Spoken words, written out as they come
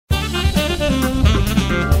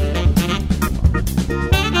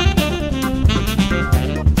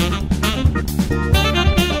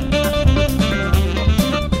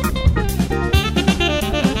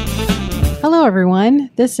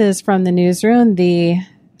everyone. This is From the Newsroom, the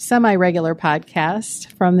semi-regular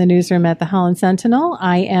podcast from the newsroom at the Holland Sentinel.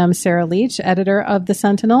 I am Sarah Leach, editor of the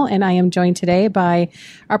Sentinel, and I am joined today by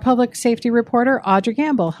our public safety reporter, Audra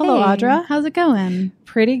Gamble. Hello, hey, Audra. How's it going?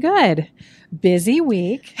 Pretty good. Busy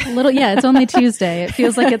week. A little, yeah, it's only Tuesday. It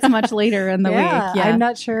feels like it's much later in the week. Yeah. I'm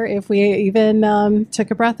not sure if we even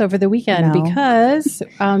took a breath over the weekend because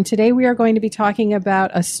today we are going to be talking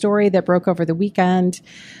about a story that broke over the weekend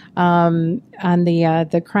on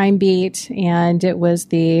the crime beat, and it was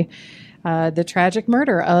the tragic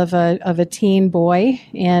murder of a teen boy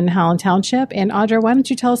in Holland Township. And Audra, why don't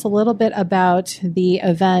you tell us a little bit about the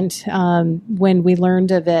event when we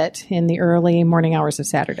learned of it in the early morning hours of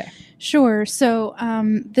Saturday? Sure. So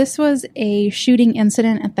this was a shooting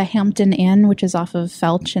incident at the Hampton Inn, which is off of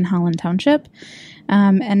Felch in Holland Township.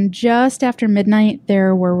 And just after midnight,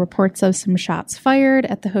 there were reports of some shots fired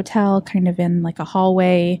at the hotel, kind of in like a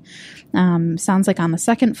hallway, sounds like on the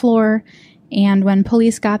second floor. And when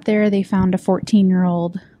police got there, they found a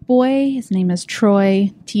 14-year-old boy. His name is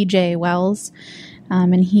Troy T.J. Wells.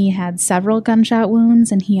 And he had several gunshot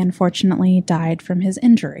wounds, and he unfortunately died from his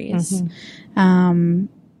injuries. Mm-hmm.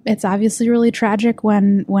 It's obviously really tragic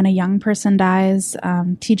when a young person dies.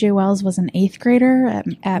 T.J. Wells was an 8th grader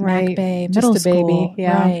at right. Mac Bay Middle School. Baby.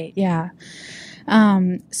 Yeah. Right, yeah.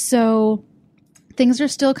 So things are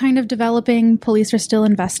still kind of developing. Police are still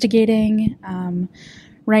investigating.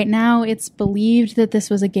 Right now, it's believed that this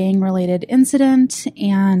was a gang-related incident,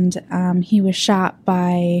 and he was shot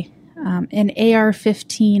by an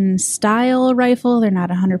AR-15 style rifle. They're not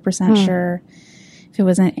 100% sure if it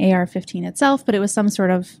was an AR-15 itself, but it was some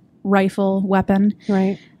sort of rifle weapon.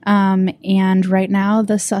 Right. And right now,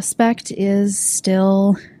 the suspect is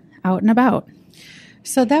still out and about.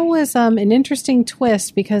 So that was an interesting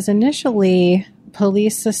twist because initially,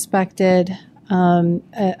 police suspected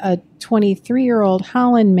a 23-year-old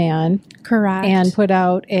Holland man. Correct. And put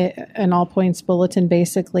out an all-points bulletin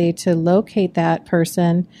basically to locate that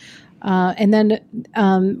person. And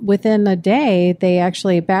then within a day, they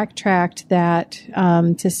actually backtracked that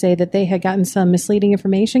to say that they had gotten some misleading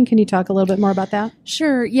information. Can you talk a little bit more about that?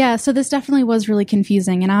 Sure. Yeah. So this definitely was really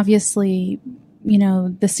confusing. And obviously, you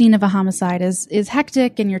know, the scene of a homicide is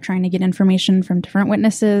hectic, and you're trying to get information from different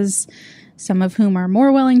witnesses, some of whom are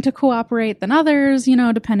more willing to cooperate than others, you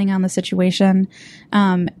know, depending on the situation.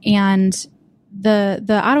 And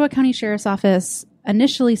the Ottawa County Sheriff's Office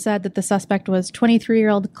initially said that the suspect was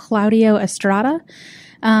 23-year-old Claudio Estrada.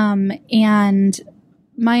 And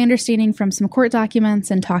my understanding from some court documents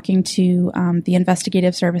and talking to the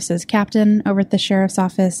investigative services captain over at the sheriff's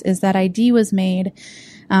office is that ID was made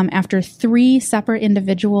after 3 separate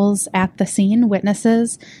individuals at the scene,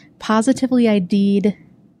 witnesses, positively ID'd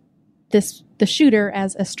the shooter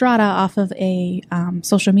as Estrada off of a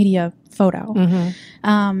social media photo.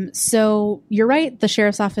 Mm-hmm. So you're right. The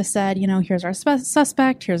sheriff's office said, you know, here's our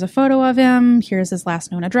suspect. Here's a photo of him. Here's his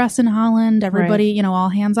last known address in Holland. Everybody, right. You know, all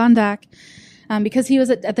hands on deck. Because he was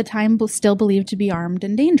at the time still believed to be armed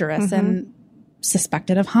and dangerous mm-hmm. and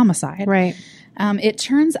suspected of homicide. Right. It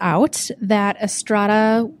turns out that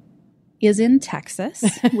Estrada is in Texas,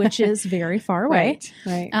 which is very far away.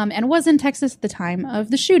 Right. And was in Texas at the time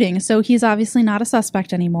of the shooting. So he's obviously not a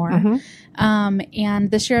suspect anymore. Mm-hmm.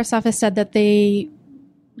 And the sheriff's office said that they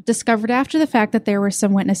discovered after the fact that there were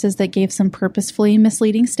some witnesses that gave some purposefully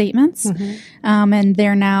misleading statements. Mm-hmm. And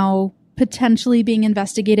they're now potentially being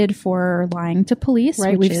investigated for lying to police.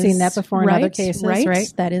 Right. We've seen that before in other cases.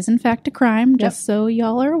 Right. That is, in fact, a crime, just so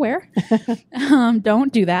y'all are aware.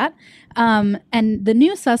 Don't do that. And the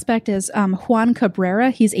new suspect is Juan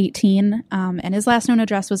Cabrera. He's 18, and his last known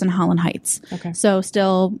address was in Holland Heights. Okay. So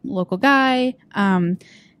still local guy.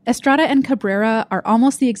 Estrada and Cabrera are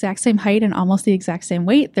almost the exact same height and almost the exact same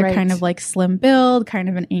weight. They're kind of like slim build, kind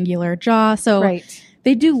of an angular jaw. So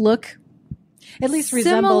they do look at least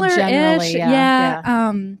resemble generally.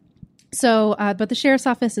 Yeah. But the sheriff's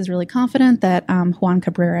office is really confident that Juan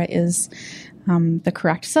Cabrera is the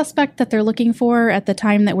correct suspect that they're looking for at the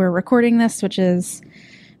time that we're recording this, which is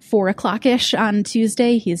 4:00-ish on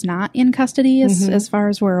Tuesday. He's not in custody as far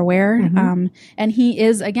as we're aware. Mm-hmm. And he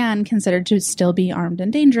is, again, considered to still be armed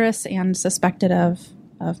and dangerous and suspected of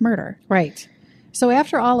murder. Right. So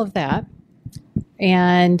after all of that,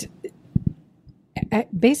 and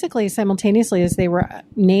basically simultaneously as they were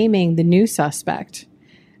naming the new suspect,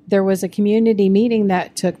 there was a community meeting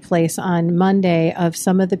that took place on Monday of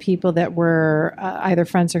some of the people that were either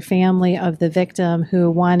friends or family of the victim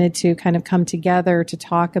who wanted to kind of come together to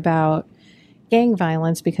talk about gang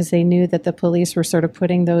violence because they knew that the police were sort of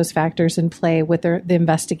putting those factors in play with the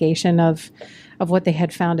investigation of of what they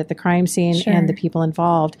had found at the crime scene and the people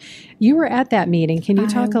involved. You were at that meeting. Can you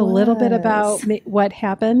talk a little bit about what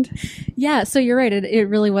happened? Yeah, so you're right. It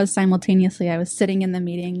really was simultaneously. I was sitting in the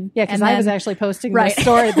meeting. Yeah, because I was actually posting the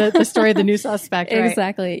story, the story of the new suspect. Right?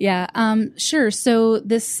 Exactly. Yeah. Sure. So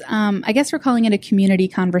this, I guess we're calling it a community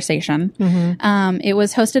conversation. It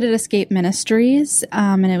was hosted at Escape Ministries,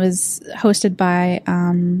 and it was hosted by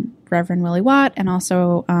Reverend Willie Watt and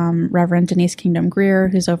also Reverend Denise Kingdom Greer,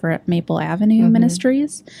 who's over at Maple Avenue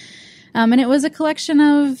Ministries. And it was a collection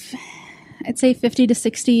of, I'd say, 50 to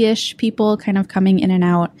 60-ish people kind of coming in and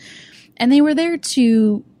out. And they were there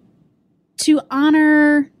to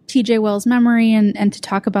honor T.J. Wells' memory and to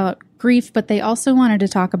talk about grief, but they also wanted to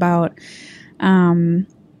talk about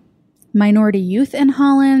minority youth in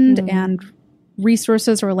Holland and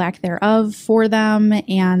resources or lack thereof for them,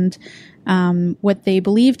 and what they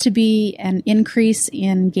believe to be an increase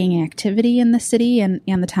in gang activity in the city and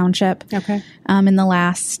the township in the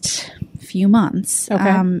last few months.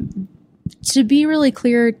 To be really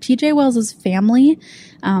clear, T.J. Wells' family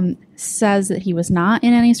says that he was not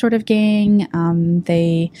in any sort of gang.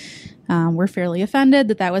 They were fairly offended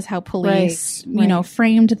that was how police, you know,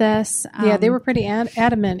 framed this. Yeah, they were pretty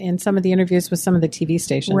adamant in some of the interviews with some of the TV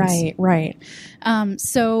stations. Right.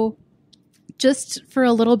 So just for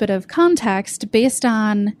a little bit of context, based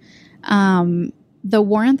on the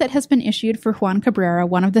warrant that has been issued for Juan Cabrera,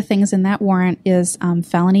 one of the things in that warrant is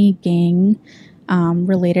felony gang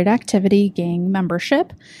related activity, gang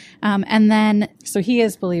membership. And then... So he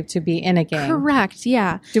is believed to be in a gang. Correct,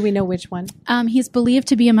 yeah. Do we know which one? He's believed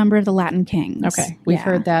to be a member of the Latin Kings. Okay, we've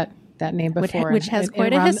heard that name before. Which has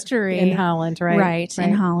quite a history. In Holland, right? Right,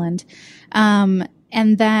 in Holland. And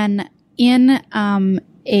then in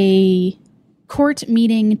a court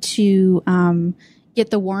meeting to get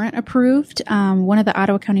the warrant approved, one of the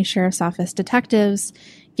Ottawa County Sheriff's Office detectives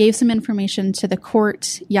gave some information to the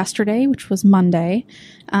court yesterday, which was Monday,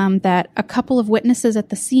 that a couple of witnesses at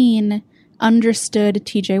the scene understood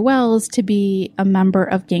T.J. Wells to be a member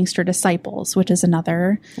of Gangster Disciples, which is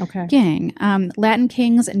another gang. Latin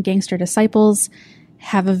Kings and Gangster Disciples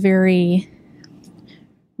have a very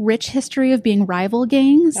rich history of being rival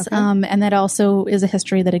gangs, and that also is a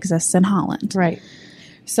history that exists in Holland. Right.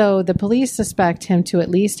 So the police suspect him to at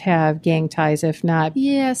least have gang ties, if not...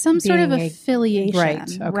 Yeah, some sort of affiliation.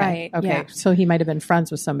 Right. Okay. Yeah. So he might have been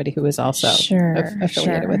friends with somebody who was also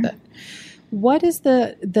affiliated with it. What is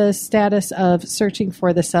the status of searching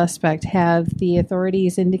for the suspect? Have the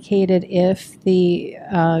authorities indicated if the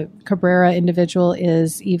Cabrera individual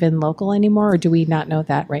is even local anymore, or do we not know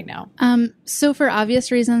that right now? So for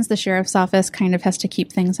obvious reasons, the sheriff's office kind of has to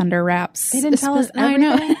keep things under wraps. They didn't tell us everything?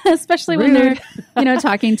 I know, especially when they're,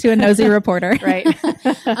 talking to a nosy reporter. Right.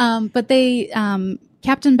 But they...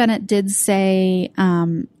 Captain Bennett did say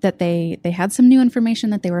that they had some new information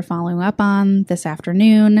that they were following up on this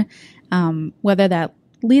afternoon. Whether that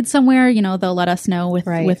leads somewhere, they'll let us know with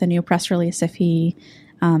a new press release if he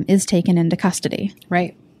is taken into custody.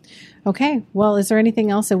 Right. Okay. Well, is there anything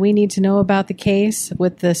else that we need to know about the case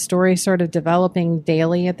with the story sort of developing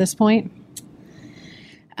daily at this point?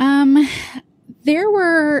 There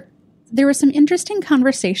were some interesting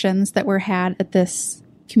conversations that were had at this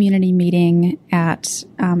community meeting at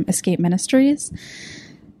Escape Ministries.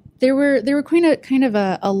 There were kind of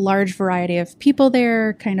a large variety of people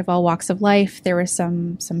there, kind of all walks of life. There were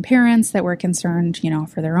some parents that were concerned,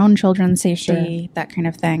 for their own children's safety, that kind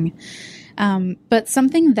of thing. But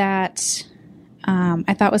something that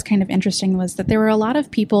I thought was kind of interesting was that there were a lot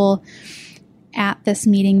of people at this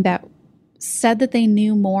meeting that said that they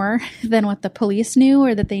knew more than what the police knew,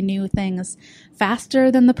 or that they knew things faster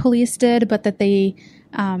than the police did, but that they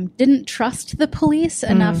didn't trust the police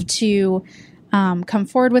enough to come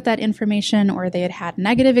forward with that information, or they had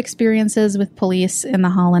negative experiences with police in the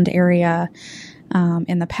Holland area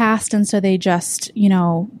in the past. And so they just,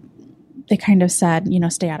 they kind of said,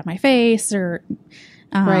 stay out of my face, or,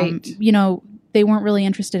 they weren't really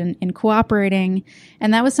interested in cooperating.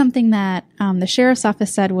 And that was something that the sheriff's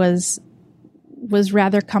office said was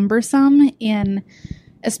rather cumbersome in,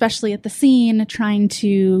 especially at the scene, trying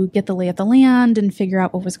to get the lay of the land and figure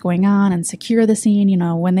out what was going on and secure the scene.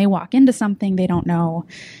 When they walk into something, they don't know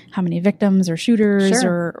how many victims or shooters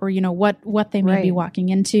or what they may be walking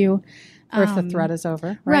into. Or if the threat is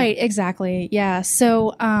over. Right, exactly. Yeah.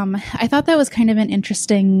 So I thought that was kind of an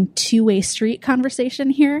interesting two-way street conversation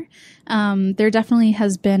here. There definitely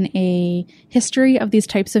has been a history of these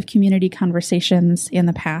types of community conversations in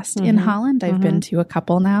the past in Holland. I've been to a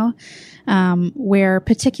couple now, where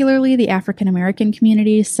particularly the African American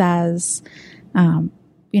community says,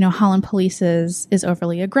 Holland Police is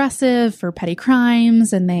overly aggressive for petty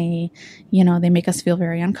crimes, and they make us feel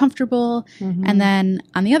very uncomfortable. Mm-hmm. And then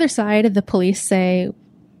on the other side, the police say,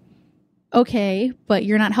 okay, but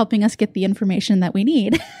you're not helping us get the information that we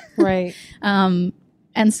need. Right.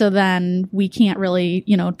 And so then we can't really,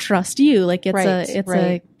 trust you. Like it's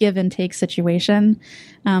a give and take situation.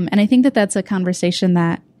 And I think that that's a conversation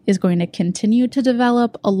that is going to continue to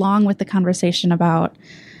develop, along with the conversation about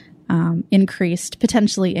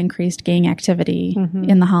potentially increased gang activity mm-hmm.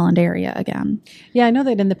 in the Holland area again. Yeah, I know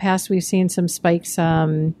that in the past we've seen some spikes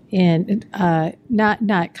in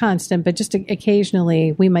not constant, but just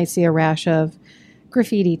occasionally we might see a rash of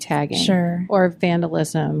graffiti tagging, sure, or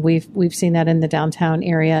vandalism. We've seen that in the downtown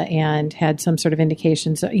area and had some sort of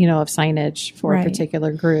indications, of signage for right.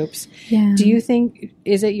 particular groups. Yeah. Do you think,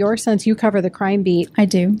 is it your sense, you cover the crime beat? I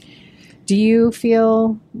do. Do you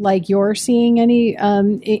feel like you're seeing any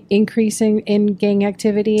increasing in gang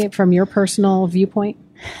activity from your personal viewpoint?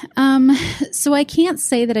 So I can't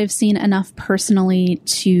say that I've seen enough personally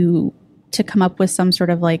to come up with some sort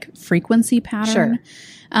of like frequency pattern.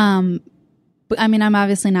 Sure. But I mean, I'm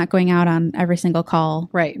obviously not going out on every single call,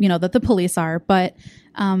 right? That the police are, but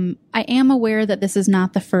I am aware that this is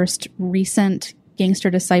not the first recent Gangster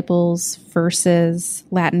Disciples versus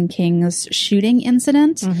Latin Kings shooting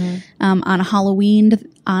incident. Mm-hmm. On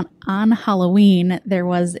Halloween, there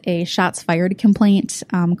was a shots fired complaint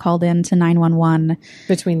called in to 911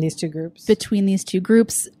 between these two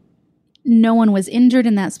groups. No one was injured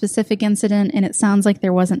in that specific incident, and it sounds like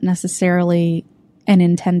there wasn't necessarily an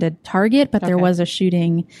intended target, but there was a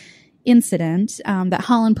shooting incident that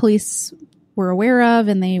Holland Police were aware of,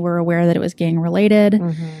 and they were aware that it was gang related.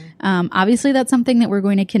 Mm-hmm. Obviously, that's something that we're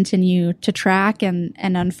going to continue to track, and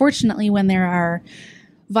unfortunately, when there are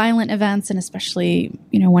violent events, and especially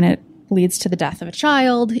when it leads to the death of a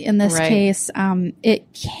child in this right. case, it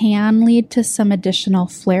can lead to some additional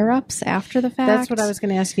flare-ups after the fact. That's what I was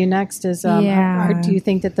going to ask you next is, do you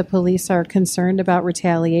think that the police are concerned about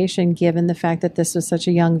retaliation given the fact that this was such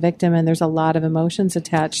a young victim and there's a lot of emotions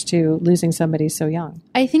attached to losing somebody so young?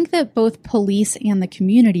 I think that both police and the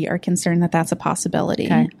community are concerned that that's a possibility.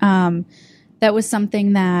 Okay. That was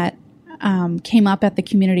something that came up at the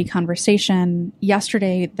community conversation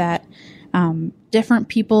yesterday, that different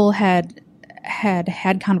people had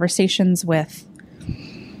conversations with,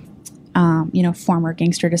 former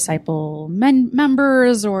Gangster Disciple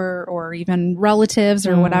members or even relatives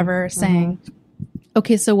or whatever, saying,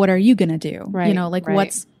 okay, so what are you going to do? Right,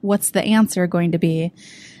 right. what's the answer going to be?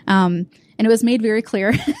 And it was made very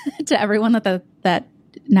clear to everyone that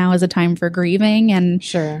now is a time for grieving, and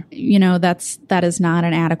sure, that is not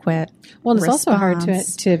an adequate. Well, it's response. also hard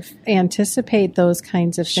to anticipate those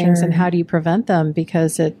kinds of things, sure. and how do you prevent them?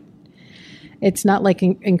 Because it's not like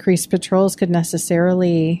increased patrols could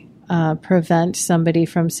necessarily prevent somebody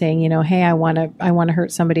from saying, hey, I want to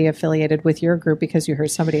hurt somebody affiliated with your group because you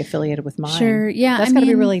hurt somebody affiliated with mine. Sure, yeah, that's got to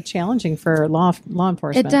be really challenging for law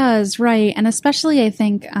enforcement. It does, right, and especially I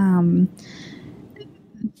think.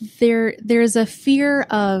 There's a fear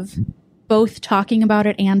of both talking about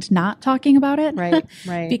it and not talking about it.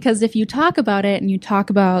 Right. Because if you talk about it and you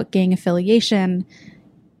talk about gang affiliation,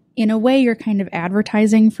 in a way you're kind of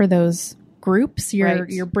advertising for those groups.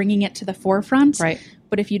 You're bringing it to the forefront. Right.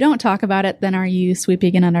 But if you don't talk about it, then are you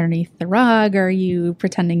sweeping it underneath the rug? Are you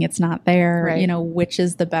pretending it's not there? Right. Which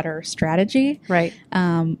is the better strategy? Right.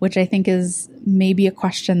 Which I think is maybe a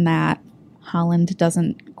question that Holland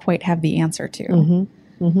doesn't quite have the answer to. Mm-hmm.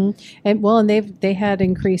 Mm-hmm. And they had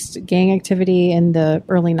increased gang activity in the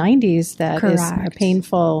early 90s. That Correct. Is a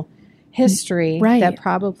painful history right. that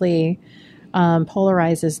probably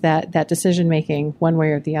polarizes that decision making one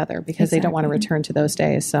way or the other, because exactly. they don't want to return to those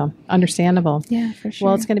days. So understandable. Yeah, for sure.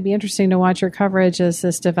 Well, it's going to be interesting to watch your coverage as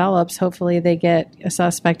this develops. Hopefully they get a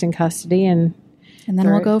suspect in custody, and then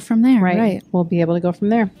we'll go from there. Right. We'll be able to go from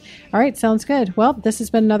there. All right. Sounds good. Well, this has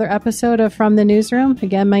been another episode of From the Newsroom.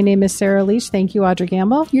 Again, my name is Sarah Leach. Thank you, Audrey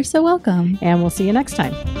Gamble. You're so welcome. And we'll see you next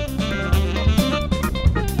time.